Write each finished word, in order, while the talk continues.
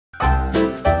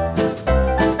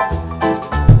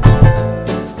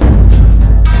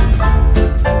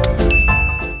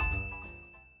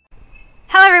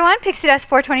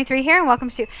PixieDust423 here, and welcome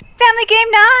to Family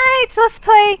Game Nights. Let's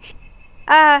play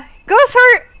Ghost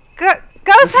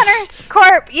Hunters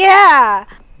Corp. Yeah.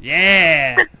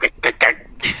 Yeah.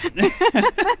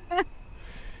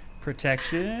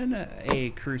 Protection, a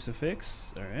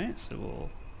crucifix. All right, so we'll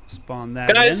spawn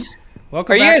that Guys, in.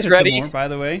 Welcome back to some more, by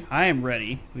the way. I am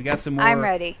ready. We got some more. I'm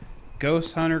ready.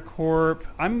 Ghost Hunter Corp.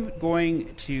 I'm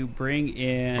going to bring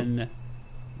in,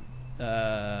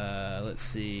 let's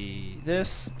see,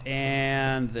 this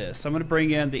and this. I'm going to bring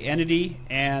in the entity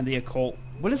and the occult.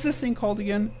 What is this thing called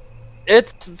again?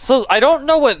 So I don't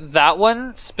know what that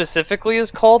one specifically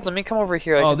is called. Let me come over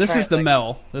here. Oh, this is the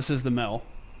Mel. This is the Mel.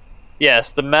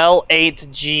 Yes, the Mel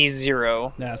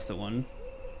 8G0. That's the one.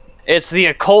 It's the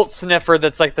occult sniffer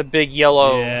that's like the big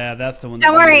yellow. Yeah, that's the one.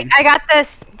 Don't worry, I got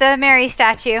the Mary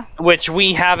statue. Which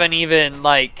we haven't even,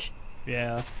 like...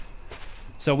 Yeah.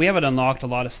 So we haven't unlocked a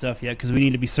lot of stuff yet because we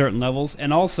need to be certain levels.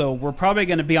 And also, we're probably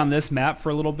going to be on this map for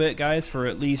a little bit, guys, for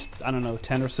at least, I don't know,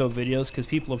 10 or so videos, because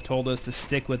people have told us to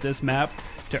stick with this map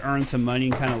to earn some money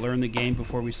and kind of learn the game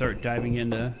before we start diving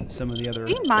into some of the other...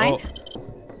 Mine.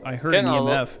 Oh, I heard an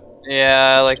EMF.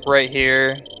 Yeah, like right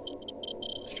here.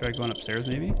 Let's try going upstairs,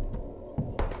 maybe?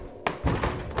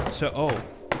 So,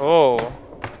 Oh.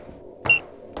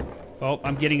 Well,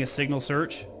 I'm getting a signal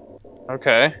search.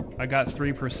 Okay. I got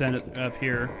 3% up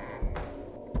here.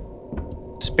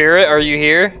 Spirit, are you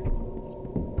here?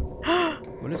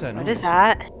 What is that noise? What is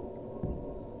that?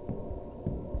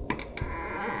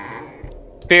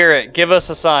 Spirit, give us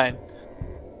a sign.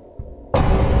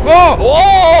 Oh!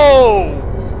 Whoa!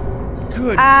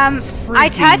 Good. I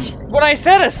touched... When I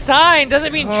said a sign,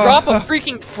 doesn't mean drop a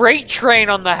freaking freight train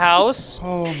on the house.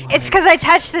 Oh my... It's because I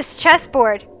touched this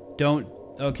chessboard. Don't...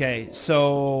 Okay,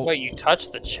 so... Wait, you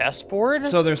touched the chessboard?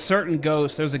 So there's certain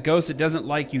ghosts. There's a ghost that doesn't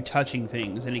like you touching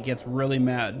things, and it gets really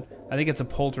mad. I think it's a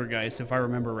poltergeist, if I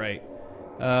remember right.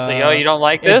 So, yo, you don't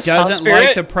like this, It doesn't Spirit?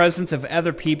 like the presence of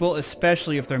other people,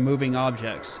 especially if they're moving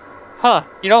objects. Huh?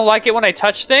 You don't like it when I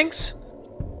touch things?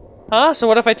 Huh? So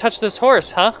what if I touch this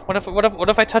horse, huh? What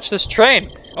if I touch this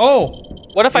train? Oh!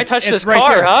 What if I touch this right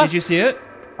car, there. huh? Did you see it?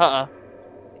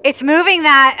 It's moving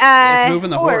that, it's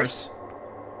moving the horse.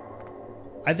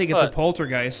 I think it's a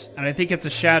poltergeist, and I think it's a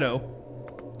shadow.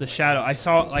 The shadow. I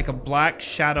saw like a black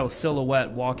shadow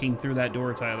silhouette walking through that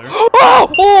door, Tyler.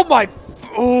 Oh my!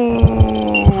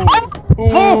 Ooh!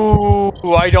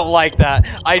 Ooh! I don't like that.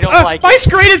 I don't like my it.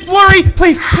 screen is blurry!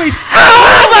 Please, please!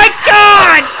 Oh my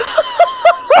god!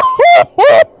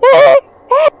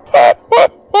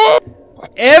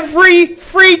 Every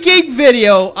freaking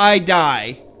video I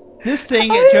die. This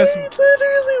thing just... I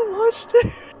literally watched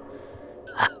it.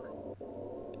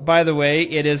 By the way,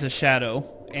 it is a shadow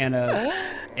and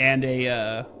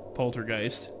a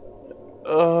poltergeist.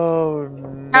 Oh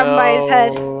no. Grab him by his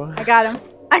head. I got him.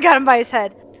 I got him by his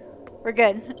head. We're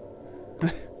good.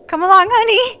 Come along,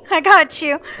 honey. I got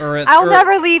you. I'll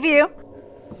never leave you.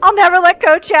 I'll never let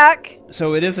go, Jack.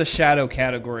 So it is a shadow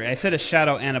category. I said a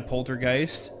shadow and a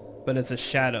poltergeist, but it's a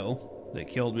shadow that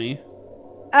killed me.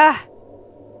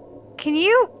 Can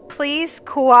you please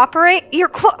cooperate? You're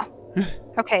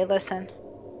Okay, listen.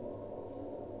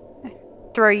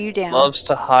 Throw you down. Loves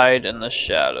to hide in the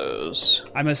shadows.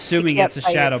 I'm assuming it's a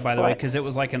shadow, by the way, because it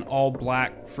was like an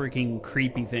all-black freaking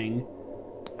creepy thing.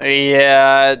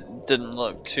 Yeah, it didn't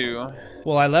look too...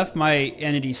 Well, I left my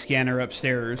entity scanner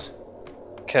upstairs.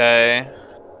 Okay.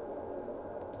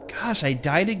 Gosh, I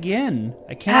died again.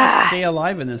 I cannot stay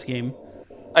alive in this game.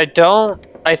 I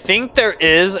think there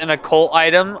is an occult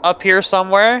item up here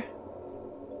somewhere.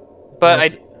 But I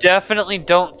definitely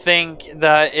don't think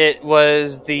that it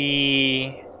was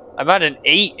the... I'm at an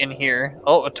 8 in here.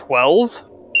 Oh, a 12?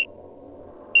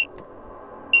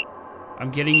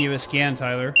 I'm getting you a scan,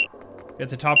 Tyler. At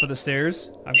the top of the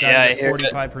stairs. I've got it at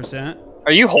 45%.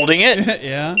 Are you holding it?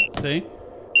 Yeah, see?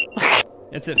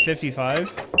 It's at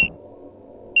 55.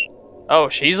 Oh,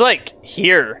 she's like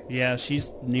here. Yeah,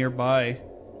 she's nearby.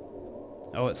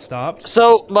 Oh, it stopped?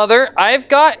 So, Mother, I've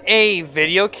got a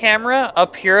video camera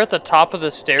up here at the top of the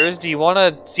stairs. Do you want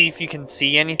to see if you can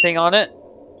see anything on it?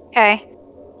 Okay.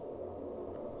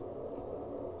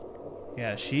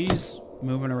 Yeah, she's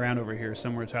moving around over here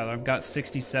somewhere, Tyler. I've got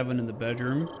 67 in the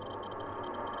bedroom.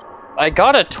 I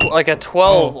got a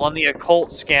 12 on the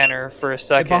occult scanner for a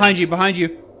second. Behind you, behind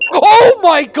you. Oh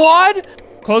my god!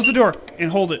 Close the door and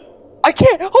hold it. I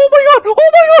can't! Oh my god!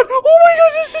 Oh my god! Oh my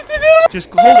god! This is the... Just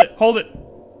hold it, hold it.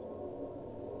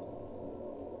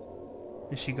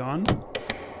 Is she gone?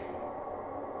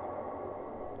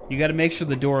 You gotta make sure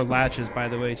the door latches, by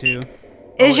the way, too.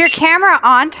 Is your camera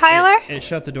on, Tyler? It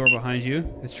shut the door behind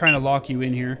you. It's trying to lock you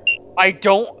in here. I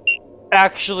don't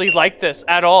actually like this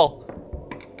at all.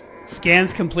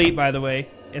 Scan's complete, by the way.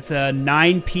 It's a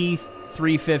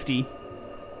 9P350.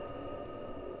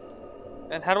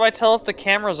 And how do I tell if the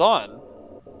camera's on?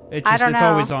 It's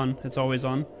always on. It's always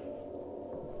on.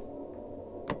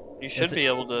 You should be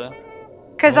able to.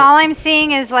 Because all I'm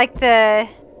seeing is like the...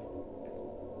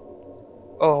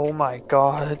 Oh my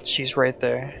god, she's right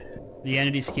there. The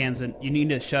entity scans it. You need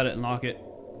to shut it and lock it.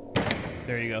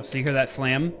 There you go. So you hear that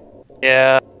slam?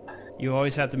 Yeah. You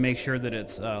always have to make sure that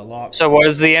it's locked. So what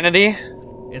is the entity?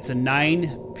 It's a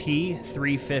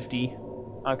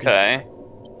 9P350. Okay.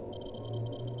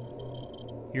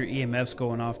 Your EMF's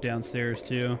going off downstairs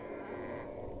too.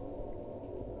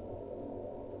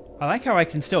 I like how I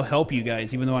can still help you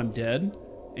guys even though I'm dead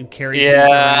and carry things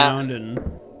around and...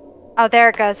 Oh, there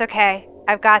it goes. Okay.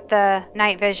 I've got the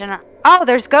night vision. Oh,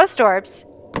 there's ghost orbs.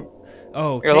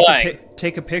 Oh,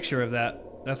 take a picture of that.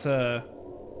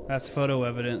 That's photo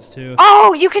evidence too.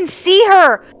 Oh, you can see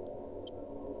her.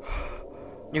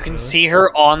 You can see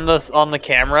her on the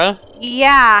camera?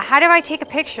 Yeah. How do I take a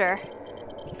picture?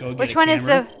 Go get Which one is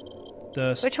the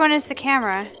Which one is the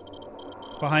camera?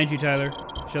 Behind you, Tyler.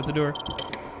 Shut the door.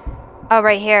 Oh,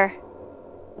 right here.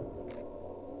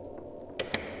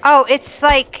 Oh, it's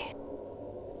like...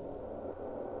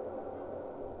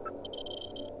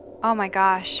 Oh my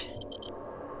gosh.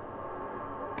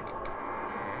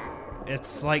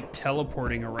 It's like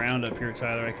teleporting around up here,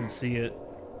 Tyler. I can see it.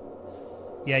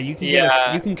 Yeah, you can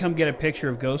you can come get a picture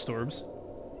of ghost orbs.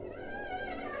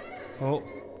 Oh.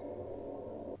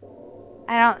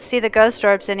 I don't see the ghost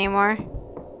orbs anymore.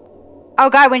 Oh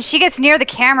god, when she gets near the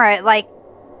camera, it like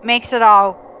makes it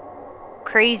all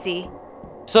crazy.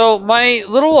 So my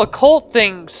little occult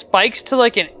thing spikes to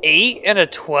like an 8 and a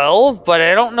 12, but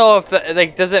I don't know if that,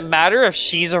 like, does it matter if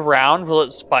she's around? Will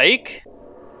it spike?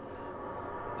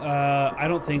 I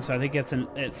don't think so. I think it's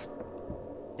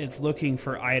looking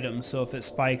for items. So if it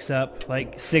spikes up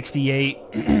like 68,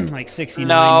 like 69.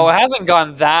 No, it hasn't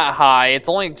gone that high. It's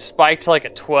only spiked to like a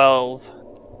 12.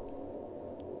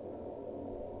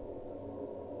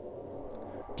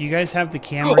 Do you guys have the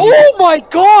camera? Oh my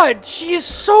god! She is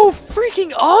so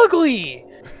freaking ugly!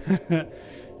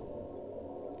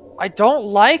 I don't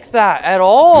like that at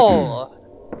all.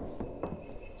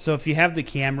 So if you have the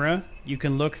camera, you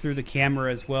can look through the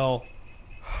camera as well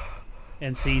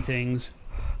and see things.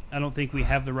 I don't think we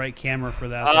have the right camera for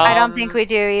that. I don't think we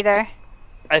do either.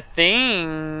 I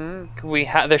think we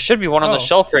have. There should be one on the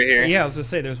shelf right here. Yeah, I was gonna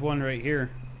say there's one right here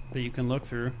that you can look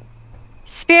through.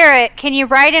 Spirit, can you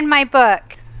write in my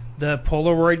book? The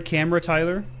Polaroid camera,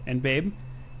 Tyler and Babe.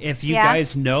 If you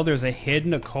guys know there's a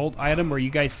hidden occult item where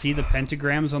you guys see the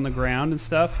pentagrams on the ground and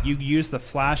stuff, you use the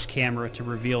flash camera to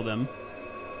reveal them.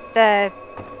 The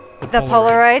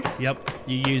Polaroid? Yep,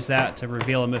 you use that to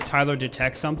reveal them. If Tyler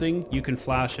detects something, you can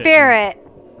flash it. Spirit,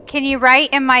 can you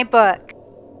write in my book?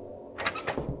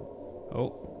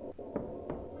 Oh.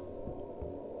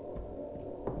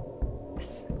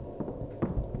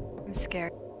 I'm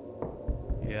scared.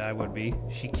 Yeah, I would be.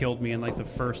 She killed me in like the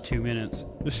first 2 minutes.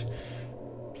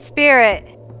 Spirit,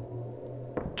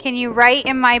 can you write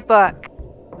in my book?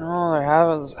 No, there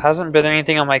hasn't been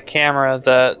anything on my camera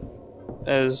that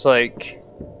is like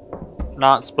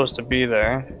not supposed to be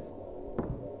there.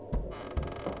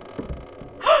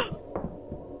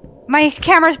 My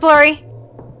camera's blurry.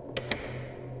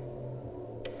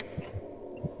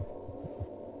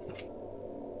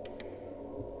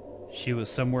 She was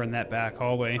somewhere in that back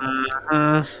hallway.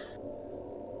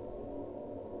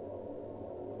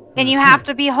 And you have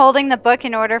to be holding the book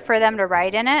in order for them to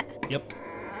write in it? Yep.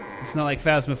 It's not like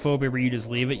Phasmophobia where you just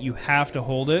leave it. You have to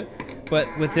hold it.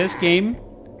 But with this game,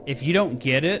 if you don't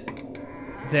get it,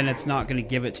 then it's not going to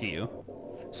give it to you.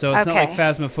 So it's not like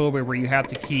Phasmophobia where you have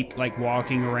to keep like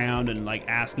walking around and like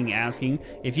asking.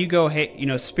 If you go, hey, you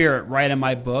know, Spirit, write in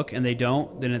my book, and they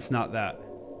don't, then it's not that.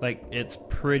 Like, it's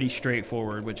pretty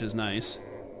straightforward, which is nice.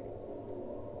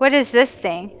 What is this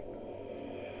thing?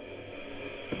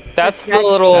 That's the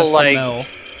little, that's like... the Mel.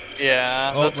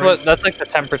 Yeah, that's like the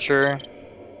temperature.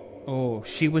 Oh,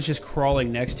 she was just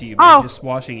crawling next to you, man, just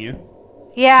watching you.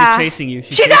 Yeah. She's chasing you.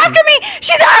 She's after me!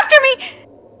 She's after me!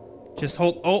 Just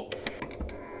hold... Oh!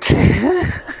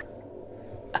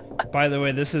 By the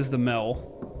way, this is the Mel.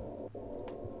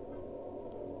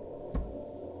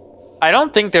 I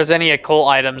don't think there's any occult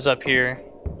items up here.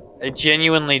 I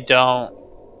genuinely don't.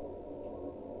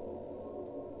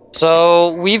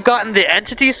 So, we've gotten the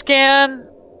entity scan.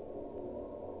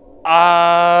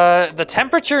 The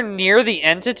temperature near the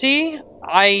entity,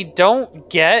 I don't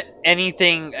get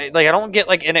anything, like, I don't get,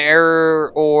 like, an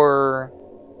error or...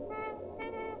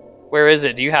 Where is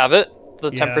it? Do you have it?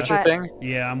 The temperature thing?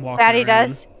 Yeah, I'm walking Daddy around.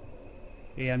 does.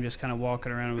 Yeah, I'm just kind of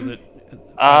walking around with it.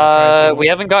 We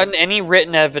haven't gotten any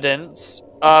written evidence.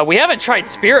 We haven't tried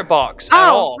Spirit Box at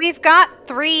all. We've got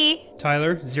 3.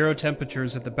 Tyler, 0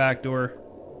 temperatures at the back door.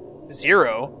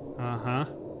 0? Uh-huh.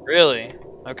 Really?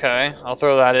 Okay, I'll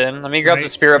throw that in. Let me grab the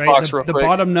Spirit Box real quick. The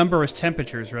bottom number is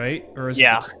temperatures, right? Or is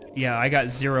yeah. Yeah, I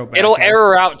got 0 back. It'll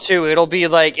error out too. It'll be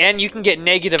like, and you can get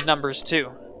negative numbers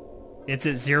too. It's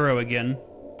at 0 again.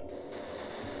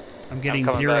 I'm getting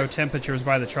 0 temperatures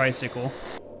by the tricycle.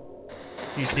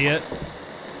 You see it?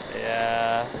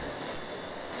 Yeah.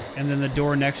 And then the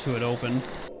door next to it opened.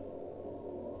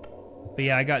 But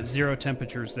yeah, I got 0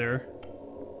 temperatures there.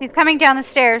 He's coming down the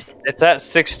stairs. It's at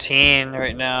 16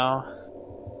 right now.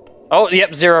 Oh,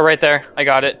 yep, 0 right there. I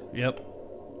got it. Yep.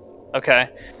 Okay.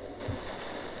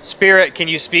 Spirit, can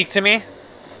you speak to me?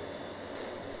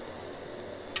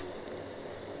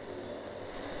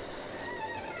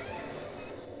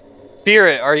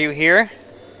 Spirit, are you here?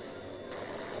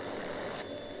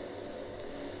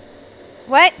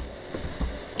 What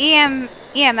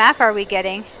EMF are we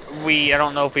getting? I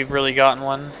don't know if we've really gotten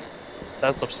one.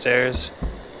 That's upstairs.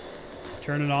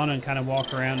 Turn it on and kind of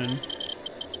walk around and...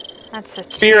 That's a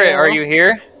 2. Spirit, are you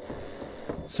here?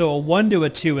 So a 1 to a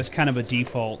 2 is kind of a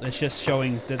default. It's just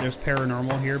showing that there's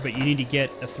paranormal here, but you need to get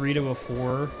a 3 to a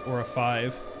 4 or a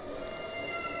 5.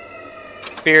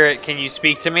 Spirit, can you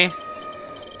speak to me?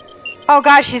 Oh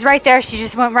gosh, she's right there. She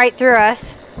just went right through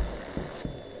us.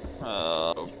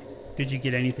 Did you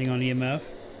get anything on EMF?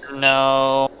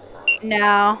 No.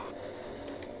 No.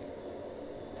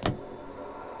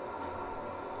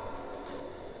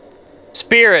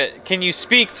 Spirit, can you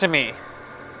speak to me?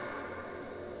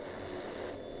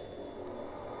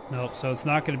 Nope, so it's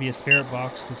not going to be a spirit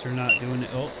box because they're not doing it.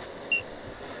 Oh.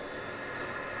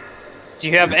 Do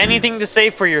you have anything to say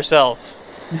for yourself?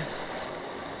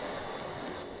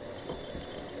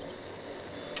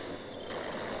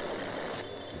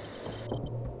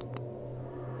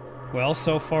 Well,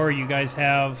 so far you guys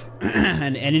have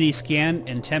an entity scan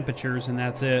and temperatures, and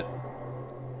that's it.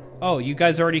 Oh, you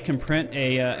guys already can print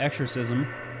a exorcism.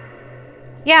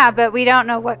 Yeah, but we don't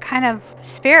know what kind of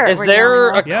spirit Is there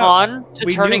a con to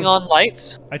turning on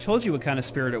lights? I told you what kind of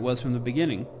spirit it was from the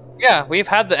beginning. Yeah, we've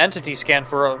had the entity scan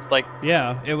for like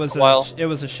it was a while. It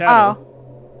was a shadow.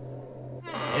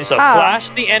 So flash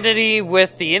the entity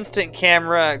with the instant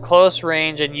camera at close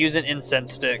range and use an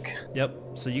incense stick. Yep.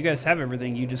 So you guys have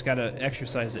everything. You just gotta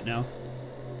exercise it now.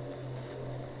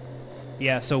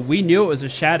 Yeah. So we knew it was a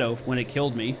shadow when it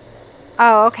killed me.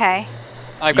 Oh, okay.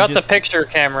 I've got the picture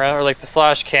camera, or like the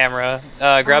flash camera.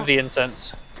 Grab the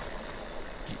incense.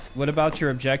 What about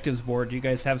your objectives board? Do you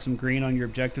guys have some green on your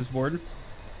objectives board?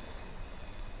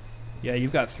 Yeah,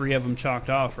 you've got 3 of them chalked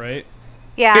off, right?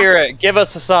 Yeah. Spirit, give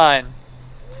us a sign.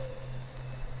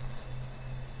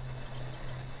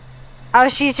 Oh,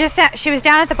 she was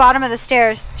down at the bottom of the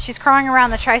stairs. She's crawling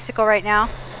around the tricycle right now.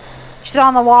 She's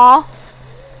on the wall.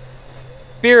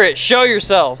 Spirit, show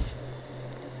yourself.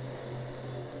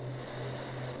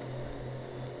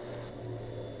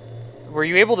 Were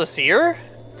you able to see her?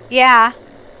 Yeah.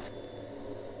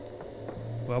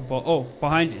 Well, oh,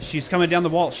 behind you. She's coming down the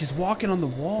wall. She's walking on the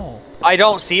wall. I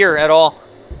don't see her at all.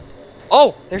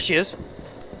 Oh, there she is.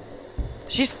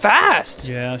 She's fast.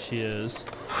 Yeah, she is.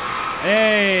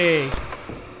 Hey!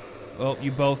 Well,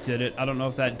 you both did it. I don't know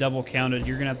if that double counted.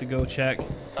 You're going to have to go check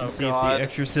and see if the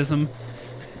exorcism...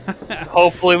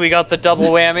 Hopefully we got the double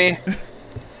whammy.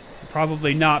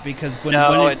 Probably not, because when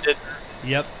it didn't.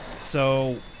 Yep.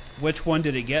 So, which one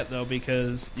did it get, though?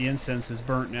 Because the incense is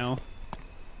burnt now.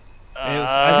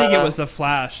 I think it was the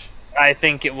flash. I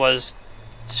think it was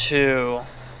 2.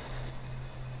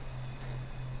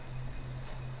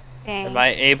 Dang. Am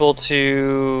I able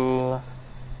to...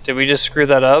 Did we just screw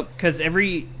that up? Because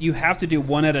you have to do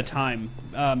one at a time.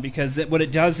 Because what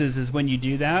it does is when you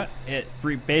do that, it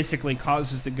basically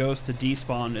causes the ghost to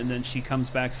despawn, and then she comes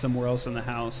back somewhere else in the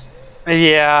house.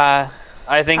 Yeah,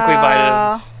 I think we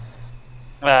might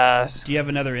have... do you have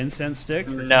another incense stick?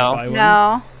 No.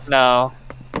 No. No.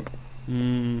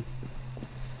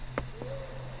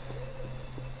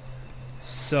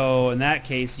 So, in that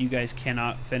case, you guys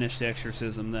cannot finish the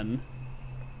exorcism then.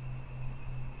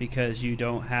 Because you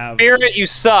don't have... Spirit, you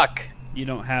suck! You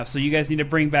don't have... So you guys need to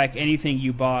bring back anything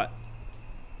you bought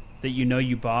that you know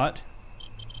you bought.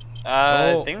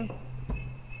 I think...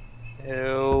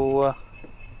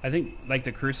 I think, like,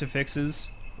 the crucifixes.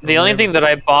 The only thing that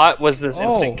I bought was this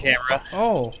instant camera.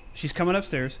 Oh, she's coming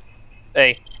upstairs.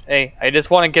 Hey, I just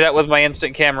want to get out with my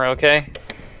instant camera, okay?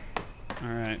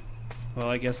 Alright. Well,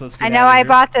 I guess let's get I know I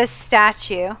bought this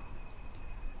statue.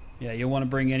 Yeah, you'll want to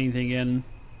bring anything in.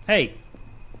 Hey,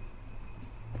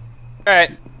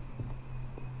 Alright.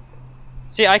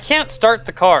 See, I can't start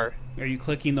the car. Are you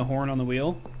clicking the horn on the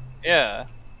wheel? Yeah.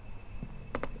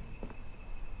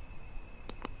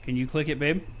 Can you click it,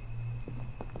 babe?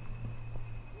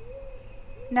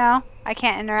 No, I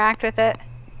can't interact with it.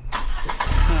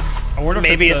 I wonder if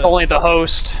maybe it's only the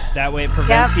host. That way it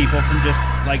prevents people from just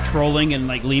like trolling and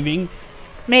like leaving.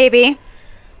 Maybe.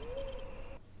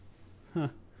 Huh.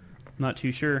 Not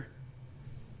too sure.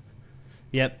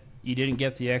 Yep, you didn't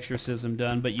get the exorcism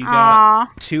done, but you got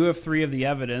 2 of 3 of the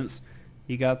evidence.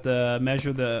 You got the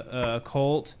measure the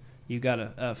occult. You got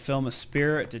a film a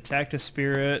spirit, detect a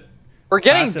spirit. We're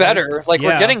getting better. Like,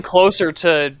 we're getting closer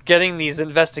to getting these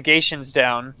investigations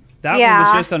down. That one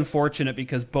was just unfortunate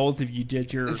because both of you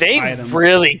did your items. They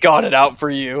really got it out for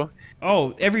you.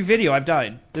 Oh, every video I've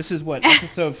died. This is what,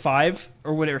 episode 5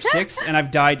 or whatever, 6, and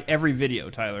I've died every video,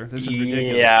 Tyler. This is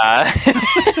ridiculous. Yeah.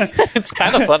 It's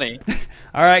kind of funny.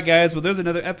 All right, guys. Well, there's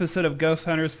another episode of Ghost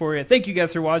Hunters for you. Thank you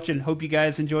guys for watching. Hope you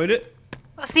guys enjoyed it.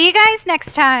 We'll see you guys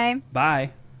next time.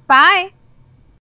 Bye. Bye.